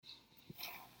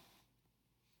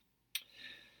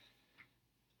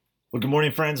Well, good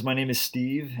morning, friends. My name is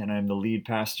Steve, and I'm the lead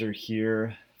pastor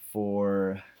here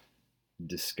for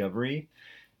Discovery,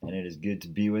 and it is good to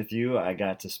be with you. I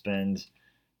got to spend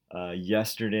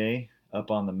yesterday up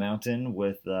on the mountain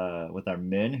with our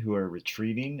men who are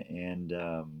retreating,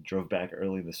 and drove back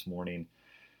early this morning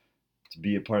to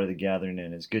be a part of the gathering.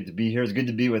 And it's good to be here. It's good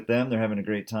to be with them. They're having a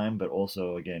great time, but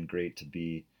also, again, great to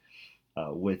be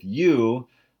with you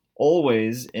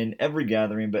always in every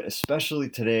gathering, but especially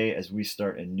today as we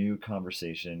start a new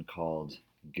conversation called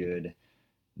Good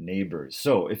Neighbors.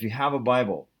 So if you have a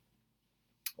Bible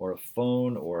or a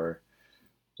phone or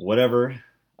whatever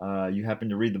you happen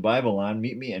to read the Bible on,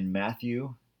 meet me in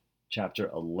Matthew chapter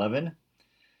 11.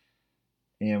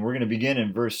 And we're going to begin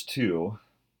in verse 2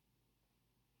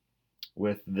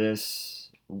 with this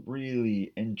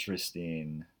really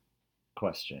interesting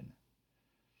question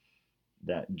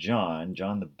that John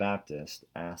the Baptist,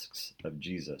 asks of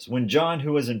Jesus. When John,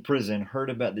 who was in prison,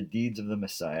 heard about the deeds of the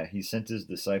Messiah, he sent his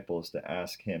disciples to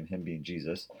ask him being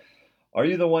Jesus, "Are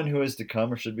you the one who is to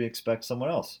come, or should we expect someone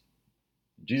else?"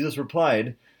 Jesus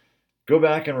replied, "Go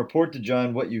back and report to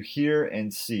John what you hear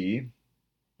and see.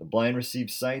 The blind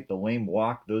receive sight, the lame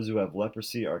walk, those who have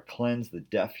leprosy are cleansed, the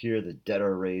deaf hear, the dead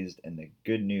are raised, and the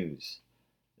good news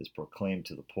is proclaimed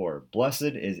to the poor. Blessed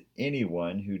is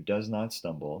anyone who does not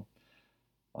stumble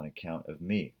on account of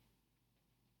me."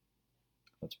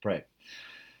 Let's pray.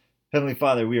 Heavenly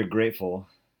Father, we are grateful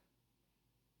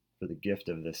for the gift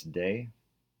of this day.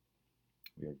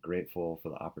 We are grateful for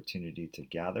the opportunity to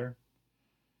gather.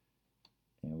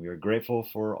 And we are grateful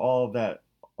for all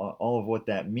of what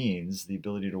that means, the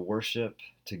ability to worship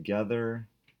together,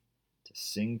 to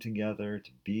sing together,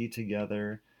 to be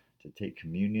together, to take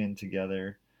communion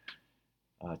together,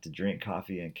 to drink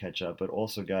coffee and catch up, but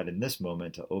also, God, in this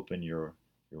moment, to open your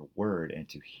word and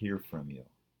to hear from you.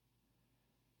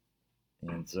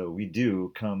 And so we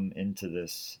do come into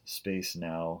this space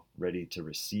now ready to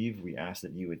receive. We ask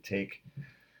that you would take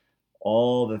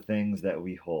all the things that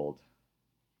we hold,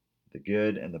 the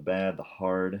good and the bad, the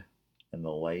hard and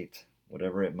the light,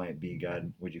 whatever it might be,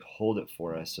 God, would you hold it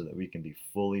for us so that we can be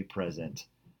fully present,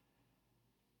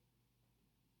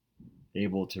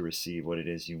 able to receive what it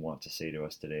is you want to say to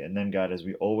us today. And then, God, as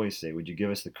we always say, would you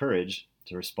give us the courage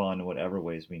to respond in whatever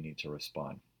ways we need to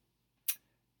respond.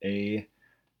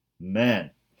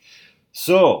 Amen.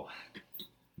 So,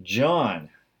 John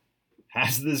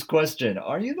has this question: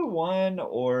 are you the one,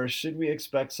 or should we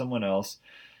expect someone else?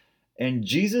 And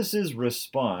Jesus's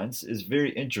response is very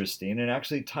interesting and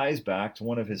actually ties back to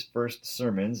one of his first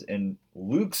sermons in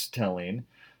Luke's telling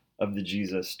of the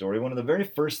Jesus story. One of the very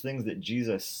first things that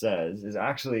Jesus says is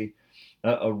actually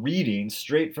a reading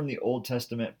straight from the Old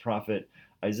Testament prophet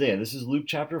Isaiah. This is Luke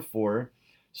chapter 4,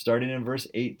 starting in verse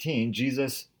 18.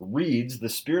 Jesus reads, "The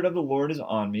Spirit of the Lord is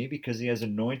on me because he has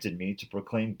anointed me to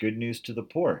proclaim good news to the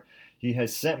poor. He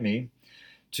has sent me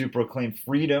to proclaim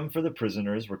freedom for the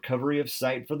prisoners, recovery of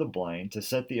sight for the blind, to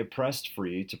set the oppressed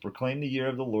free, to proclaim the year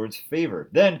of the Lord's favor."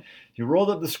 Then he rolled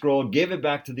up the scroll, gave it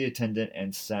back to the attendant,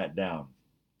 and sat down.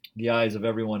 The eyes of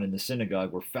everyone in the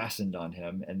synagogue were fastened on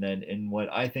him. And then, in what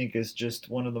I think is just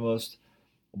one of the most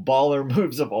baller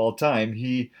moves of all time,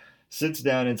 he sits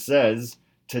down and says,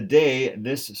 "Today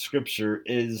this scripture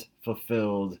is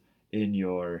fulfilled in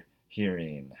your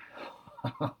hearing."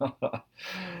 How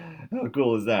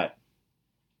cool is that?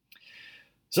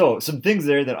 So, some things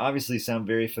there that obviously sound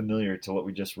very familiar to what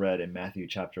we just read in Matthew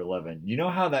chapter 11. You know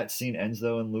how that scene ends,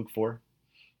 though, in Luke 4?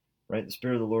 Right? "The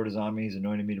Spirit of the Lord is on me. He's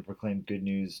anointed me to proclaim good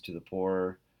news to the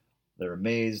poor." They're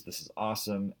amazed. This is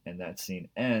awesome. And that scene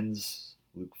ends,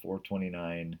 Luke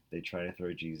 4:29. They try to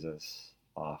throw Jesus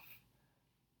off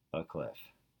a cliff.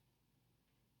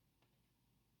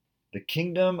 The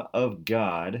kingdom of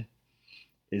God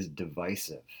is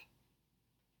divisive.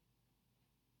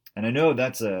 And I know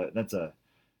that's a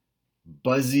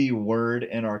buzzy word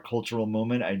in our cultural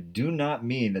moment. I do not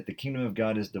mean that the kingdom of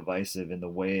God is divisive in the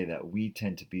way that we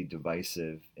tend to be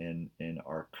divisive in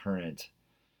our current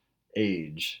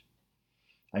age.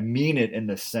 I mean it in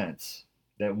the sense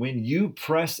that when you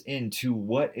press into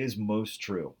what is most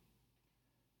true,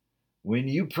 when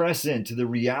you press into the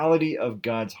reality of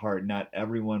God's heart, not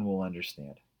everyone will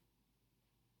understand.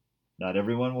 Not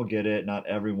everyone will get it. Not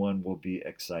everyone will be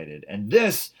excited. And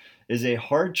this is a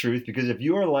hard truth, because if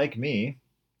you are like me,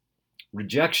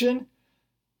 rejection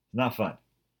is not fun,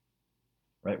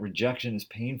 right? Rejection is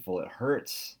painful. It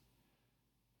hurts.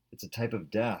 It's a type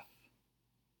of death.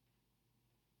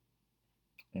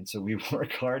 And so we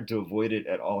work hard to avoid it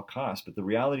at all costs. But the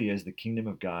reality is the kingdom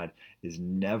of God is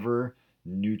never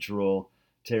neutral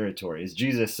territory. As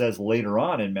Jesus says later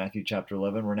on in Matthew chapter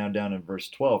 11, we're now down in verse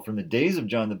 12. From the days of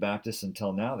John the Baptist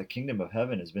until now, the kingdom of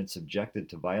heaven has been subjected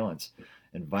to violence,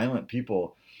 and violent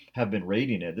people have been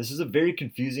raiding it. This is a very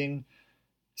confusing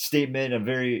statement, a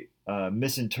very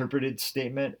misinterpreted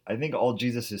statement. I think all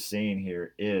Jesus is saying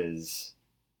here is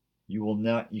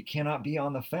you cannot be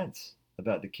on the fence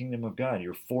about the kingdom of God.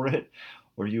 You're for it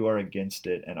or you are against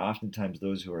it, and oftentimes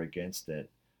those who are against it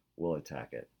will attack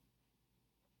it.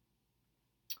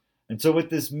 And so what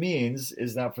this means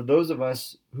is that for those of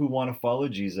us who want to follow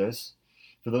Jesus,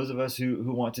 for those of us who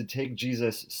want to take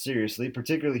Jesus seriously,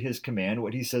 particularly his command,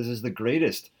 what he says is the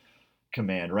greatest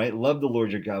command, right? Love the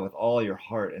Lord your God with all your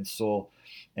heart and soul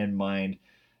and mind,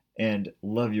 and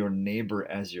love your neighbor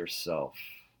as yourself.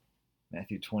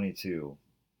 Matthew 22.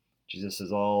 Jesus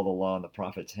says all the law and the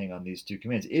prophets hang on these two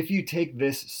commands. If you take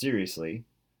this seriously,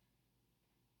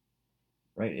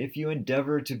 right? If you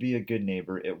endeavor to be a good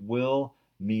neighbor, it will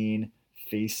mean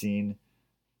facing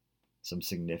some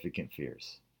significant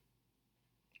fears.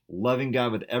 Loving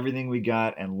God with everything we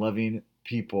got and loving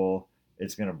people,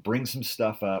 it's going to bring some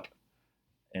stuff up,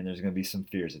 and there's going to be some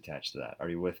fears attached to that. Are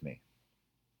you with me?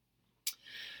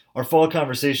 Our fall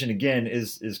conversation, again,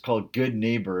 is called Good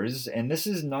Neighbors, and this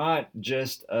is not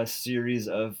just a series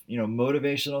of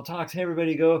motivational talks. Hey,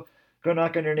 everybody, go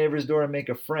knock on your neighbor's door and make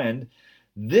a friend.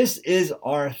 This is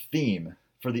our theme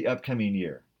for the upcoming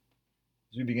year.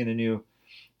 As we begin a new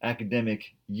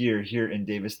academic year here in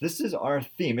Davis, this is our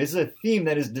theme. It's a theme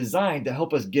that is designed to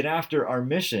help us get after our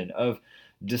mission of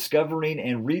discovering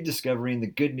and rediscovering the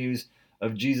good news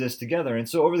of Jesus together. And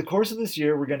so over the course of this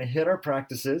year, we're going to hit our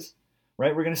practices,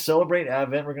 right? We're going to celebrate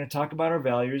Advent. We're going to talk about our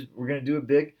values. We're going to do a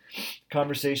big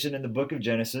conversation in the book of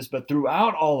Genesis. But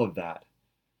throughout all of that,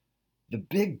 the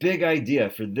big idea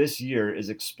for this year is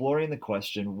exploring the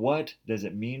question, what does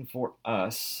it mean for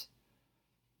us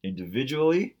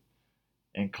individually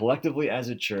and collectively as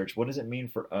a church? What does it mean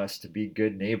for us to be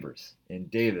good neighbors in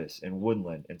Davis, in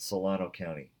Woodland, in Solano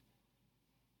County?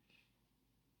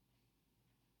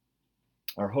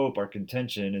 Our hope, our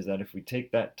contention is that if we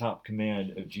take that top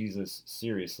command of Jesus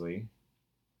seriously,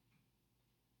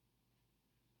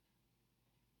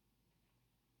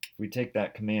 we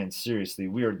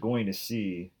are going to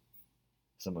see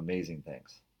some amazing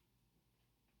things.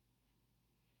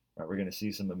 Right, we're going to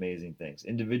see some amazing things.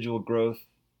 Individual growth,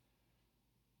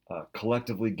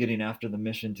 collectively getting after the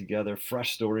mission together,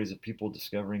 fresh stories of people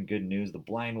discovering good news. The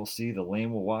blind will see, the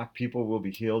lame will walk, people will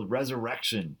be healed,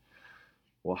 resurrection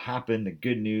will happen, the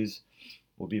good news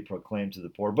will be proclaimed to the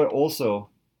poor. But also,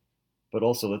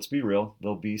 let's be real,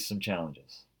 there'll be some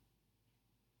challenges.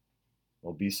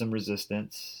 There'll be some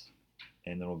resistance,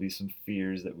 and there will be some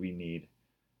fears that we need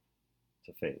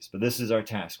to face. But this is our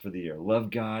task for the year.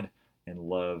 Love God and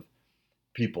love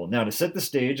people. Now, to set the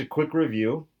stage, a quick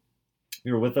review. If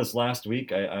you were with us last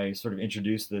week, I sort of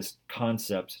introduced this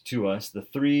concept to us, the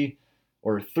three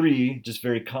just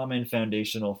very common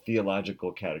foundational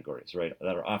theological categories, right,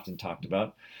 that are often talked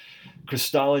about.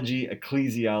 Christology,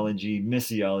 ecclesiology,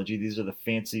 missiology. These are the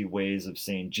fancy ways of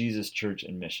saying Jesus, church,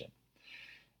 and mission.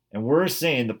 And we're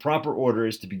saying the proper order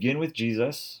is to begin with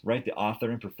Jesus, right, the author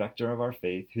and perfecter of our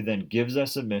faith, who then gives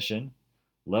us a mission,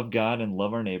 love God and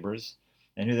love our neighbors,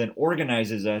 and who then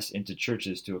organizes us into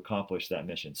churches to accomplish that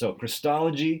mission. So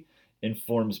Christology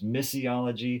informs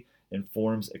missiology,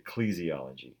 informs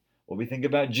ecclesiology. What we think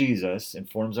about Jesus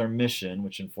informs our mission,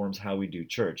 which informs how we do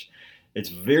church. It's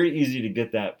very easy to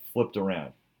get that flipped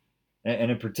around. And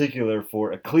in particular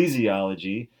for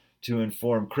ecclesiology to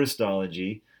inform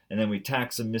Christology, and then we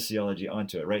tack some missiology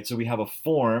onto it, right? So we have a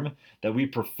form that we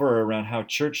prefer around how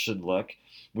church should look.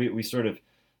 We sort of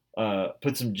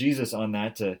put some Jesus on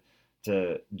that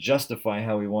to justify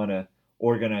how we want to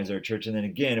organize our church. And then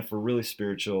again, if we're really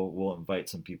spiritual, we'll invite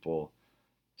some people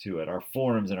to it. Our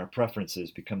forms and our preferences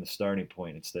become the starting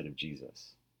point instead of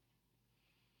Jesus.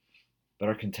 But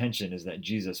our contention is that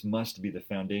Jesus must be the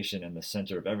foundation and the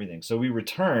center of everything. So we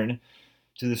return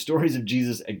to the stories of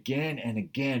Jesus again and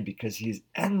again because he's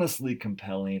endlessly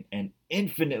compelling and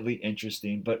infinitely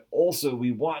interesting, but also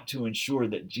we want to ensure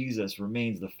that Jesus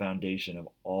remains the foundation of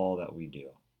all that we do.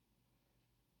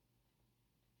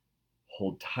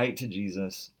 Hold tight to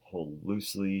Jesus, hold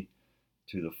loosely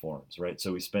to the forms, right?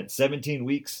 So we spent 17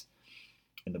 weeks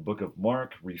in the book of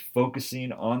Mark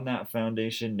refocusing on that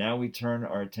foundation. Now we turn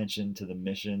our attention to the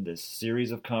mission, this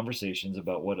series of conversations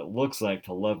about what it looks like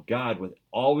to love God with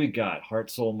all we got, heart,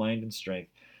 soul, mind, and strength,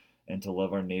 and to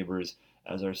love our neighbors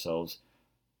as ourselves,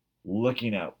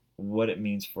 looking at what it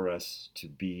means for us to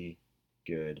be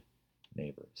good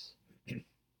neighbors.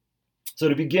 So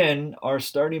to begin, our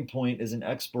starting point is an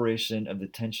exploration of the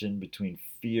tension between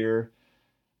fear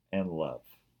and love.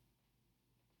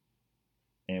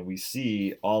 And we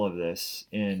see all of this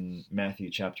in Matthew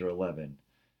chapter 11.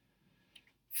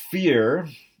 Fear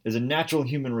is a natural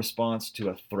human response to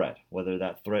a threat, whether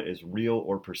that threat is real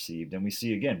or perceived. And we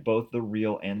see, again, both the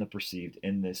real and the perceived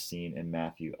in this scene in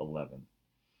Matthew 11.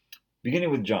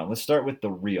 Beginning with John, let's start with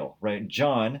the real, right?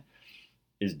 John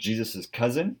is Jesus'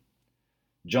 cousin.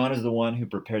 John is the one who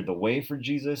prepared the way for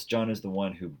Jesus. John is the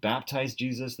one who baptized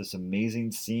Jesus. This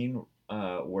amazing scene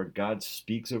where God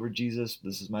speaks over Jesus.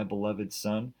 This is my beloved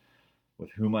son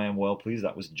with whom I am well pleased.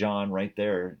 That was John right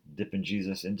there, dipping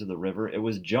Jesus into the river. It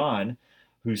was John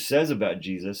who says about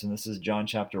Jesus, and this is John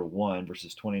chapter 1,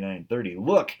 verses 29 and 30,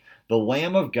 "Look, the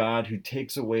Lamb of God who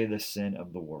takes away the sin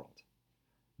of the world.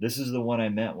 This is the one I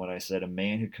meant when I said, a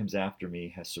man who comes after me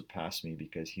has surpassed me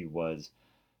because he was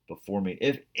before me."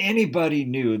 If anybody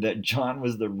knew that John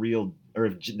was the real, or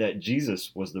that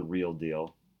Jesus was the real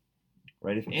deal,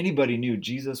 right? If anybody knew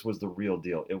Jesus was the real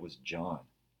deal, it was John.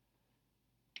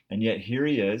 And yet here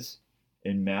he is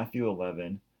in Matthew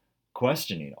 11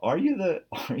 questioning, are you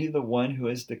the one who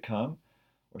is to come,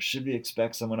 or should we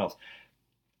expect someone else?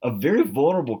 A very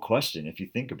vulnerable question if you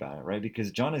think about it, right?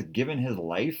 Because John has given his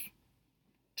life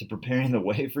to preparing the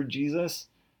way for Jesus,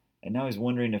 and now he's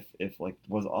wondering if like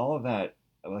was all of that,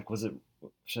 like, was it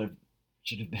should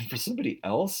have been for somebody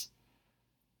else?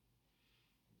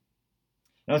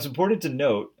 Now it's important to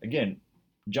note, again,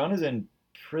 John is in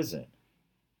prison.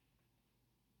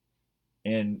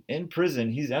 And in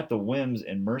prison, he's at the whims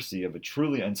and mercy of a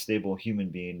truly unstable human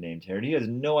being named Herod. He has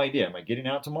no idea. Am I getting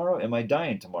out tomorrow? Am I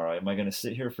dying tomorrow? Am I going to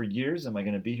sit here for years? Am I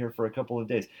going to be here for a couple of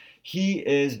days? He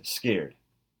is scared.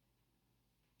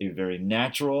 A very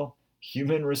natural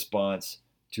human response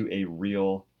to a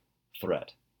real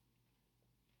threat.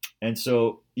 And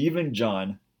so even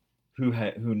John, who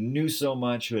knew so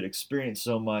much, who had experienced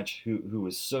so much, who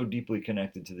was so deeply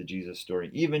connected to the Jesus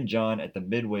story, even John at the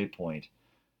midway point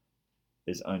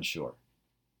is unsure,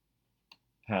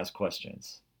 has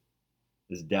questions,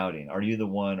 is doubting. Are you the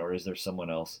one, or is there someone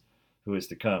else who is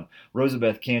to come?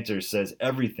 Rosabeth Cantor says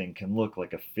everything can look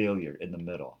like a failure in the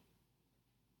middle.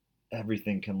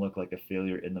 Everything can look like a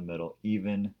failure in the middle,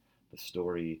 even the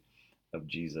story of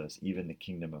Jesus, even the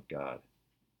kingdom of God.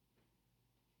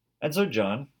 And so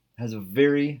John has a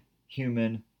very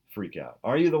human freak out.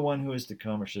 Are you the one who is to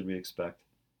come, or should we expect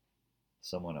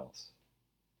someone else?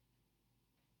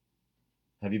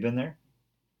 Have you been there?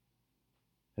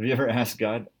 Have you ever asked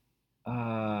God,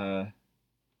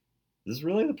 is this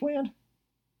really the plan?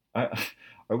 Are,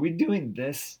 are we doing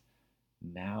this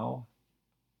now?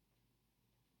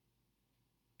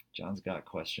 John's got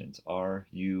questions. Are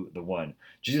you the one?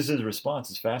 Jesus' response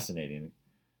is fascinating.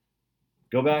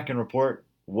 Go back and report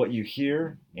what you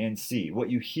hear and see.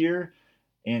 What you hear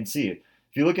and see. If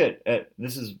you look at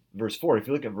this is verse 4. If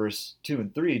you look at verse 2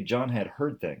 and 3, John had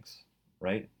heard things,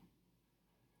 right?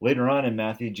 Later on in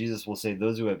Matthew, Jesus will say,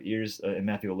 those who have ears, in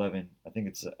Matthew 11, I think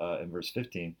it's in verse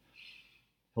 15,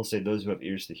 he'll say, those who have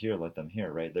ears to hear, let them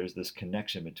hear, right? There's this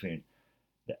connection between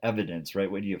the evidence,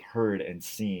 right? What you've heard and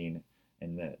seen,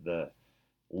 and the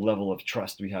level of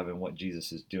trust we have in what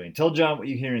Jesus is doing. Tell John what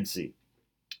you hear and see.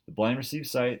 The blind receive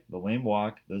sight, the lame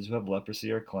walk, those who have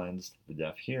leprosy are cleansed, the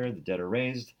deaf hear, the dead are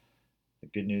raised, the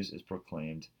good news is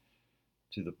proclaimed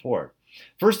to the poor.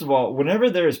 First of all, whenever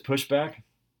there is pushback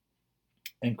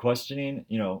and questioning,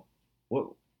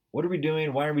 what are we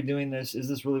doing? Why are we doing this? Is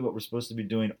this really what we're supposed to be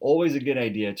doing? Always a good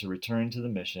idea to return to the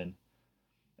mission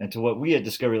and to what we at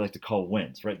Discovery like to call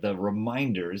wins, right? The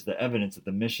reminders, the evidence that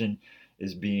the mission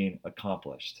is being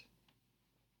accomplished.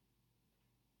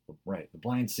 Right, the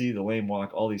blind see, the lame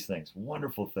walk, all these things,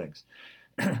 wonderful things.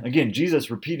 Again, Jesus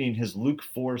repeating his Luke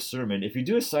 4 sermon. If you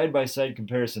do a side-by-side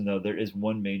comparison, though, there is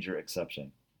one major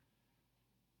exception.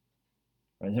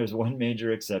 Right, there's one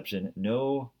major exception.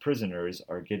 No prisoners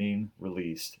are getting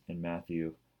released in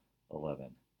Matthew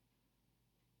 11,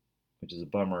 which is a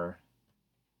bummer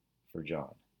for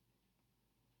John.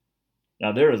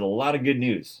 Now, there is a lot of good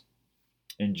news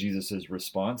in Jesus'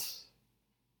 response.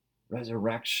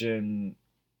 Resurrection,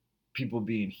 people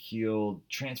being healed,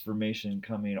 transformation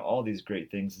coming, all these great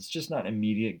things. It's just not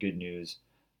immediate good news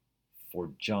for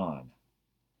John,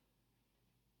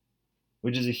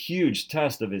 which is a huge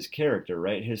test of his character,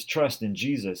 right? His trust in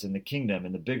Jesus and the kingdom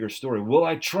and the bigger story. Will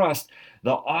I trust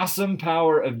the awesome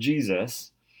power of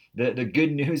Jesus, the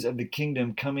good news of the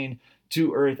kingdom coming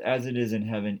to earth as it is in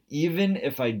heaven, even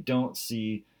if I don't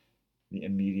see the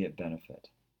immediate benefit?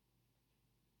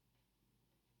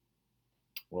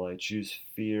 Will I choose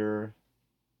fear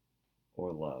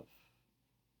or love?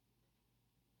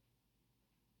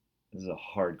 This is a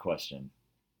hard question.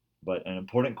 But an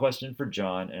important question for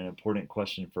John and an important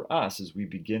question for us as we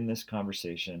begin this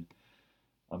conversation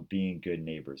on being good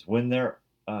neighbors. When there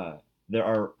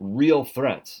are real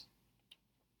threats,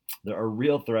 there are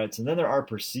real threats, and then there are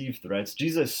perceived threats.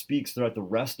 Jesus speaks throughout the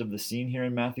rest of the scene here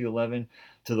in Matthew 11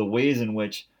 to the ways in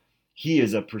which he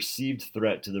is a perceived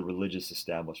threat to the religious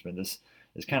establishment. This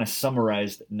is kind of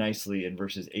summarized nicely in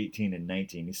verses 18 and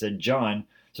 19. He said,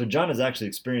 so John has actually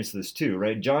experienced this too,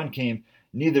 right? John came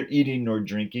neither eating nor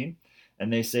drinking,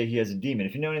 and they say he has a demon.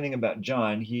 If you know anything about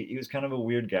John, he was kind of a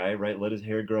weird guy, right? Let his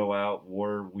hair grow out,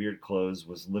 wore weird clothes,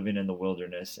 was living in the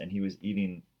wilderness, and he was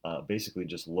eating basically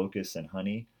just locusts and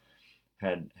honey,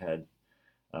 had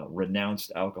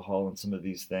renounced alcohol and some of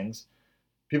these things.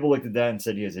 People looked at that and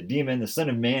said he has a demon. The Son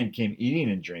of Man came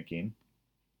eating and drinking,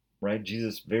 right?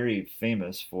 Jesus, very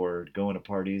famous for going to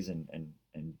parties and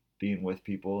being with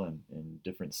people and in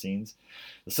different scenes.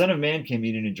 The Son of Man came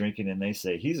eating and drinking, and they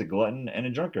say he's a glutton and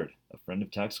a drunkard, a friend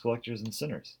of tax collectors and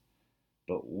sinners.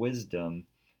 But wisdom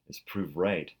is proved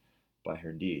right by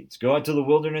her deeds. Go out to the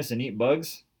wilderness and eat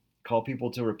bugs, call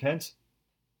people to repent.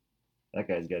 That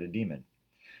guy's got a demon.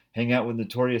 Hang out with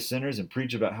notorious sinners and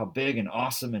preach about how big and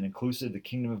awesome and inclusive the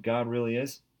kingdom of God really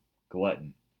is.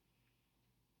 Glutton.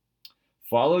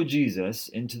 Follow Jesus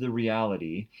into the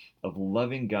reality of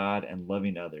loving God and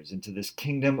loving others, into this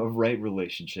kingdom of right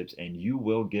relationships, and you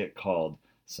will get called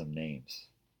some names.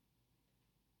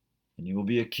 And you will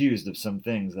be accused of some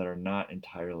things that are not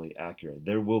entirely accurate.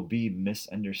 There will be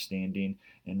misunderstanding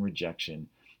and rejection,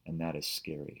 and that is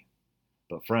scary.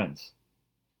 But friends,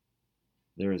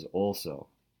 there is also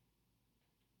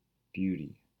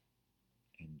beauty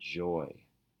and joy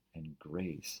and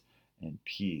grace and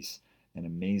peace and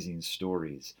amazing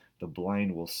stories. The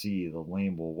blind will see, the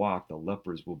lame will walk, the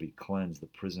lepers will be cleansed, the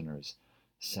prisoners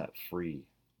set free.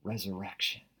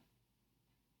 Resurrection.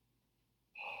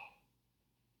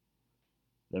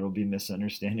 There will be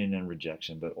misunderstanding and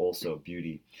rejection, but also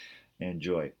beauty and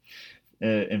joy.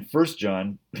 In 1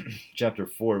 John chapter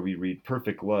 4, we read,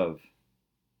 perfect love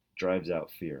drives out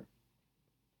fear.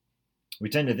 We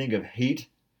tend to think of hate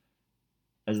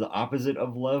as the opposite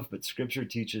of love, but Scripture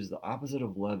teaches the opposite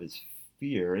of love is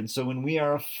fear. And so when we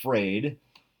are afraid,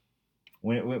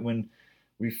 when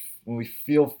we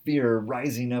feel fear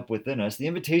rising up within us, the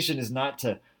invitation is not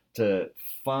to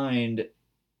find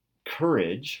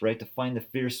courage, right? To find the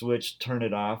fear switch, turn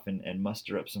it off, and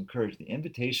muster up some courage. The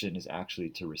invitation is actually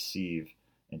to receive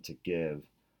and to give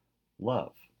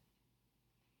love.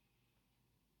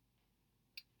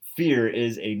 Fear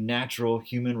is a natural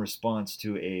human response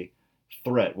to a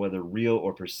threat, whether real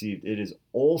or perceived. It is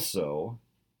also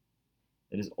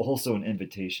an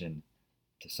invitation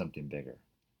to something bigger.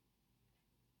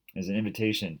 It's an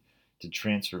invitation to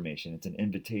transformation. It's an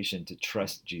invitation to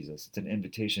trust Jesus. It's an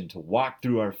invitation to walk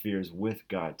through our fears with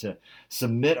God, to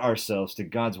submit ourselves to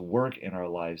God's work in our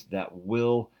lives that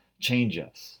will change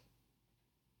us.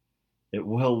 It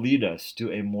will lead us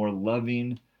to a more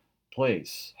loving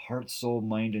place, heart, soul,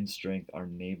 mind, and strength, our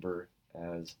neighbor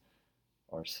as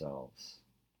ourselves.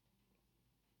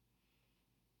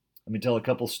 Let me tell a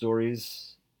couple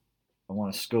stories. I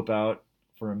want to scope out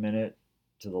for a minute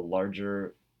to the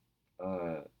larger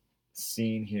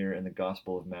scene here in the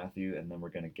Gospel of Matthew, and then we're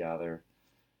going to gather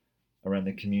around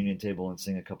the communion table and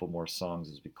sing a couple more songs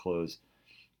as we close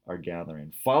our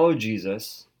gathering. Follow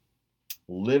Jesus,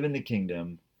 live in the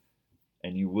kingdom,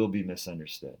 and you will be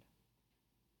misunderstood.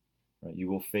 Right? You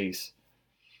will face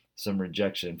some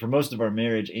rejection. For most of our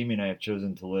marriage, Amy and I have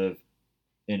chosen to live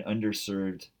in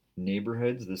underserved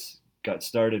neighborhoods. This got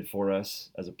started for us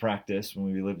as a practice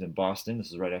when we lived in Boston.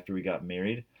 This is right after we got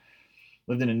married.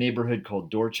 Lived in a neighborhood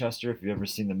called Dorchester. If you've ever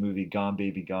seen the movie Gone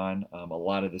Baby Gone, a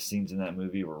lot of the scenes in that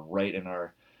movie were right in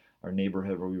our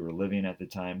neighborhood where we were living at the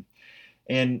time.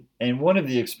 And one of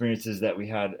the experiences that we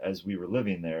had as we were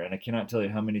living there, and I cannot tell you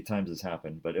how many times this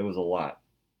happened, but it was a lot.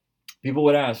 People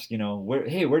would ask,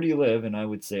 where do you live? And I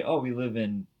would say, oh, we live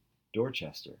in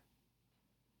Dorchester.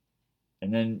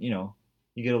 And then,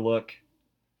 you get a look,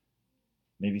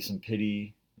 maybe some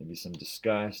pity, maybe some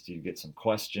disgust. You get some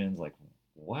questions like,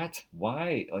 what?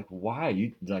 Why? Like, why?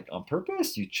 You like on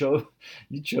purpose? You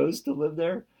chose to live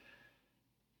there?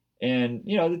 And,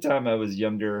 at the time I was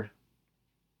younger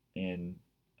and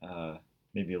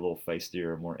maybe a little feistier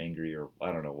or more angry or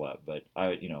I don't know what, but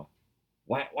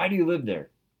why do you live there?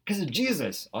 Because of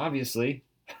Jesus, obviously.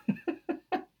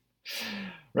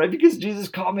 Right? Because Jesus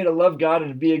called me to love God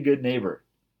and to be a good neighbor.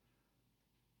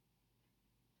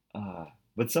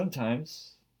 But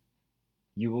sometimes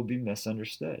you will be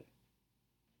misunderstood.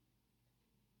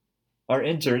 Our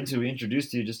interns, who we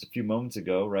introduced to you just a few moments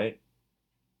ago, right?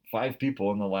 5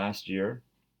 people in the last year.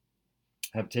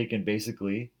 have taken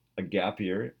basically a gap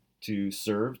year to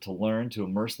serve, to learn, to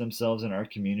immerse themselves in our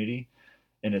community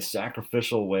in a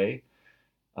sacrificial way,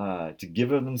 to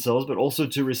give of themselves, but also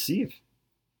to receive,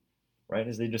 right?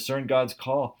 As they discern God's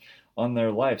call on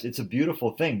their lives. It's a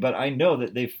beautiful thing, but I know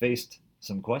that they've faced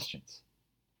some questions.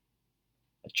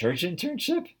 A church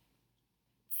internship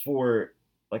for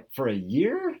for a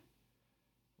year?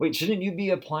 Wait, shouldn't you be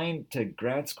applying to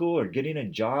grad school or getting a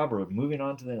job or moving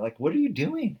on to the what are you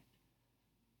doing?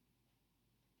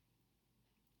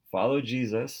 Follow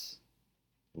Jesus,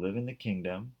 live in the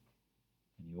kingdom,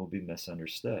 and you will be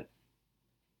misunderstood.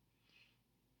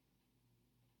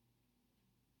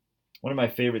 One of my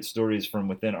favorite stories from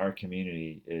within our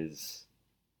community is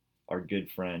our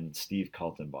good friend Steve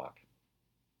Kaltenbach.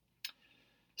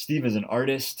 Steve is an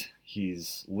artist.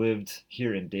 He's lived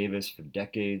here in Davis for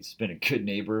decades, been a good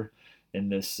neighbor in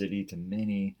this city to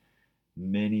many,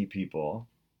 many people.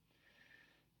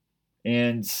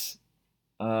 And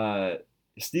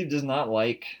Steve does not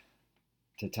like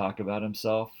to talk about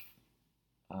himself,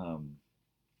 but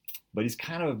he's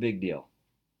kind of a big deal.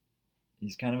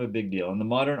 He's kind of a big deal. In the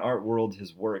modern art world,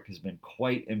 his work has been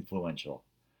quite influential.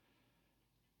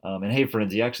 And hey,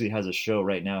 friends, he actually has a show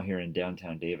right now here in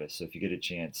downtown Davis. So if you get a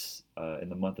chance in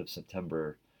the month of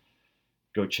September,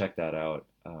 go check that out.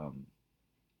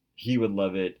 He would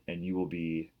love it, and you will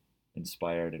be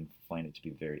inspired and find it to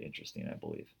be very interesting, I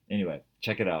believe. Anyway,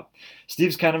 check it out.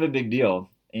 Steve's kind of a big deal.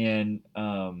 And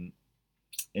in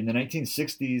the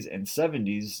 1960s and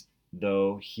 70s,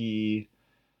 though, he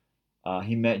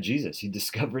met Jesus. He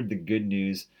discovered the good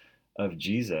news of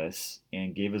Jesus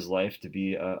and gave his life to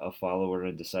be a follower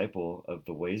and a disciple of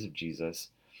the ways of Jesus.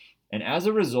 And as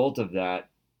a result of that,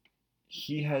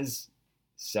 he has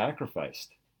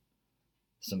sacrificed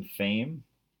some fame,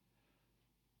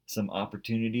 some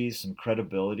opportunities, some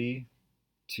credibility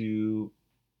to,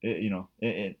 in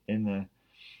the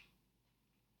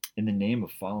name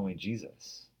of following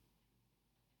Jesus.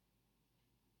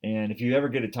 And if you ever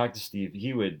get to talk to Steve,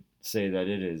 he would say that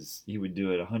he would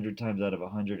do it 100 times out of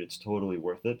 100. It's totally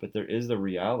worth it. But there is the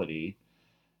reality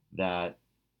that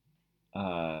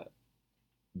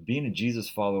being a Jesus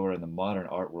follower in the modern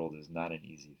art world is not an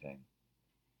easy thing.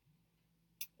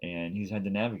 And he's had to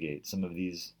navigate some of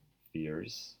these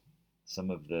fears,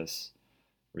 some of this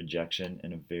rejection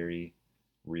in a very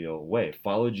real way.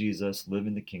 Follow Jesus, live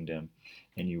in the kingdom,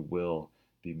 and you will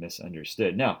be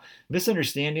misunderstood. Now,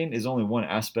 misunderstanding is only one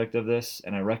aspect of this,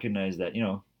 and I recognize that,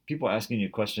 people asking you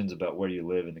questions about where you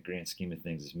live in the grand scheme of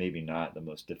things is maybe not the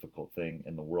most difficult thing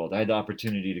in the world. I had the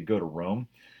opportunity to go to Rome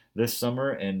this summer,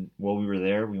 and while we were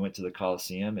there, we went to the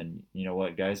Colosseum, and you know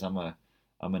what, guys, I'm a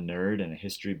nerd and a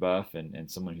history buff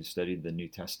and someone who studied the New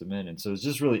Testament, and so it's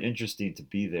just really interesting to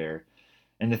be there.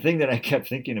 And the thing that I kept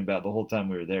thinking about the whole time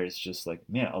we were there is just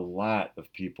man, a lot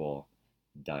of people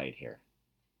died here.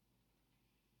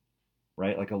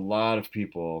 Right? A lot of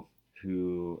people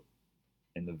who,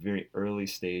 in the very early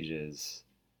stages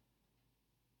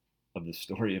of the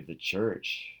story of the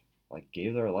church,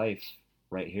 gave their life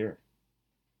right here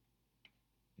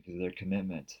because of their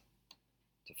commitment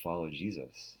to follow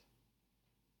Jesus.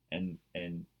 And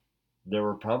there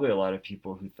were probably a lot of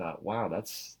people who thought, wow,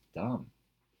 that's dumb.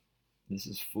 This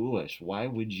is foolish. Why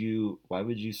would you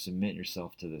submit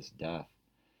yourself to this death?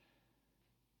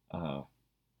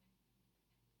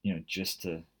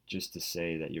 Just to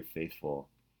say that you're faithful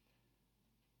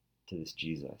to this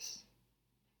Jesus.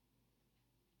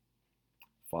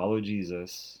 Follow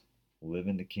Jesus, live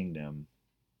in the kingdom,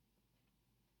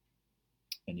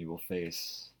 and you will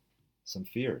face some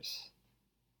fears.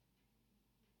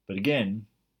 But again,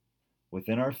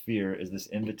 within our fear is this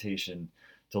invitation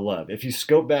to love. If you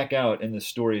scope back out in the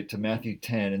story to Matthew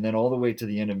 10 and then all the way to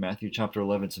the end of Matthew chapter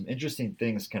 11, some interesting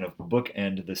things kind of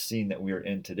bookend the scene that we are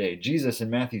in today. Jesus in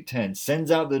Matthew 10 sends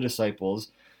out the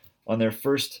disciples on their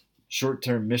first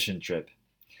short-term mission trip,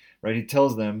 right? He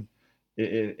tells them,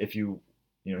 if you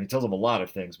he tells them a lot of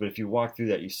things, but if you walk through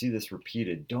that, you see this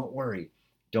repeated. Don't worry.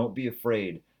 Don't be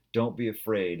afraid. Don't be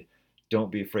afraid. Don't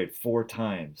be afraid. 4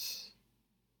 times,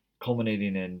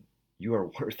 culminating in, you are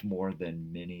worth more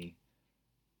than many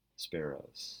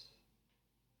sparrows.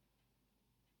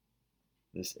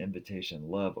 This invitation,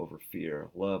 love over fear,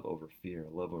 love over fear,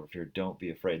 love over fear. Don't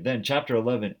be afraid. Then chapter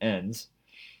 11 ends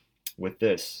with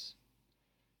this,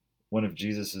 one of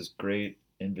Jesus's great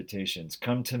invitations.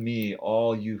 Come to me,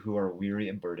 all you who are weary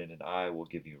and burdened, and I will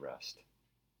give you rest.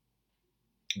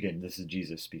 Again, this is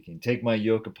Jesus speaking. Take my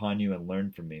yoke upon you and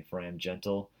learn from me, for I am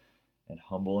gentle and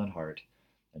humble in heart,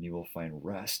 and you will find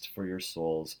rest for your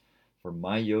souls. For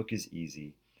my yoke is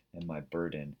easy and my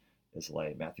burden is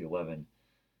light. Matthew 11,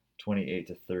 28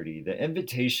 to 30. The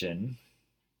invitation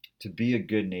to be a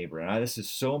good neighbor. And this is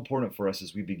so important for us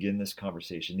as we begin this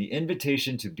conversation. The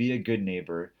invitation to be a good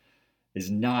neighbor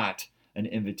is not an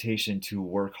invitation to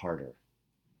work harder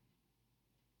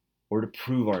or to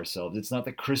prove ourselves. It's not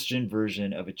the Christian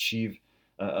version of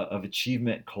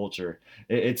achievement culture.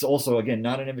 It's also, again,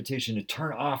 not an invitation to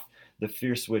turn off the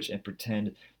fear switch and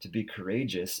pretend to be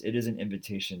courageous. It is an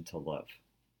invitation to love,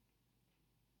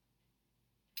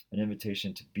 an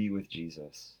invitation to be with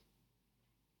Jesus,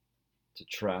 to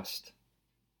trust,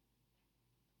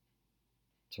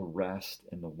 to rest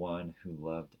in the one who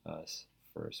loved us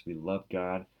first. We love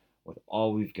God with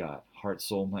all we've got, heart,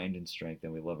 soul, mind, and strength,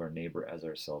 and we love our neighbor as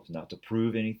ourselves, not to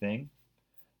prove anything,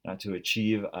 not to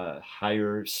achieve a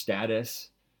higher status,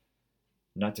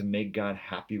 not to make God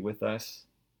happy with us.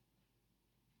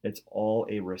 It's all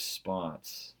a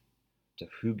response to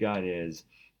who God is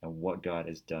and what God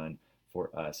has done for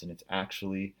us. And it's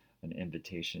actually an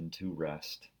invitation to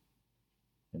rest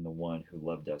in the one who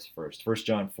loved us first. 1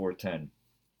 John 4:10.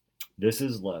 This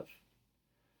is love.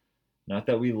 Not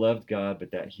that we loved God,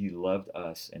 but that he loved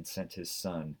us and sent his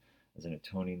Son as an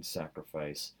atoning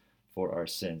sacrifice for our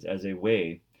sins, as a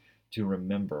way to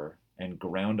remember and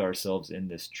ground ourselves in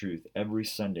this truth. Every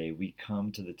Sunday we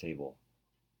come to the table.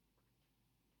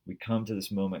 We come to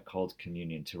this moment called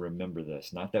communion to remember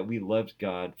this. Not that we loved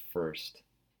God first,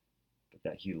 but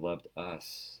that he loved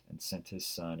us and sent his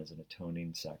Son as an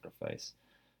atoning sacrifice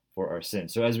for our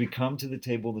sins. So as we come to the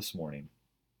table this morning,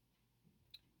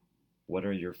 what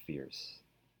are your fears?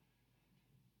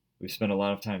 We've spent a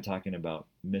lot of time talking about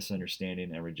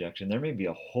misunderstanding and rejection. There may be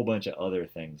a whole bunch of other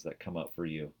things that come up for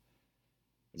you.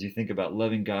 As you think about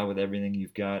loving God with everything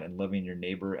you've got and loving your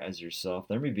neighbor as yourself,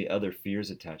 there may be other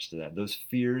fears attached to that. Those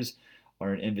fears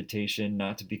are an invitation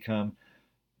not to become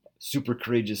a super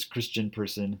courageous Christian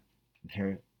person.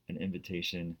 They're an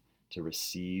invitation to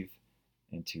receive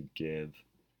and to give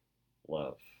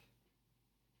love.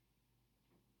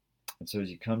 And so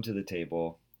as you come to the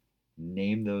table,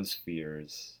 name those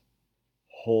fears,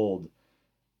 hold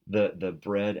the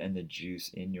bread and the juice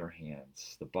in your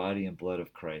hands, the body and blood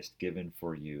of Christ given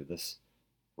for you, this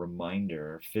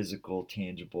reminder, physical,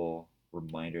 tangible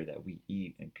reminder that we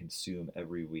eat and consume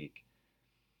every week.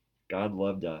 God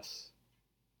loved us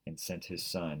and sent his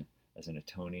Son as an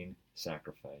atoning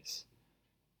sacrifice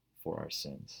for our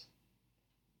sins.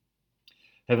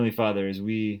 Heavenly Father, as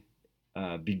we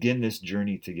begin this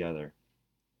journey together,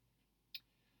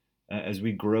 as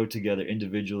we grow together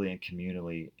individually and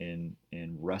communally in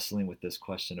wrestling with this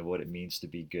question of what it means to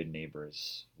be good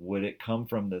neighbors, would it come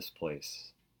from this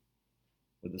place?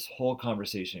 Would this whole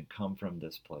conversation come from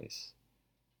this place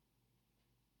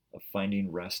of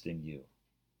finding rest in you?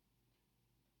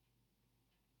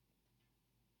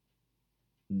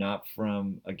 Not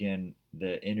from, again,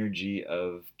 the energy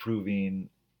of proving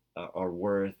our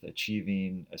worth,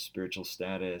 achieving a spiritual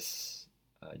status,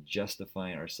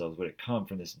 justifying ourselves. Would it come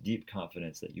from this deep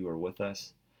confidence that you are with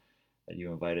us, that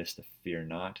you invite us to fear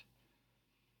not,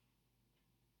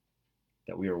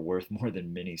 that we are worth more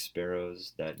than many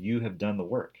sparrows, that you have done the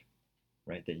work,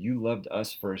 right? That you loved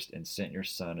us first and sent your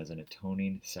Son as an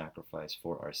atoning sacrifice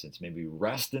for our sins. May we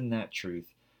rest in that truth,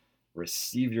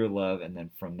 receive your love, and then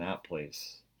from that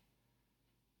place,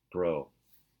 grow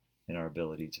in our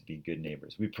ability to be good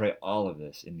neighbors. We pray all of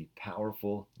this in the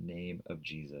powerful name of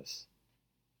Jesus.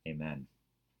 Amen.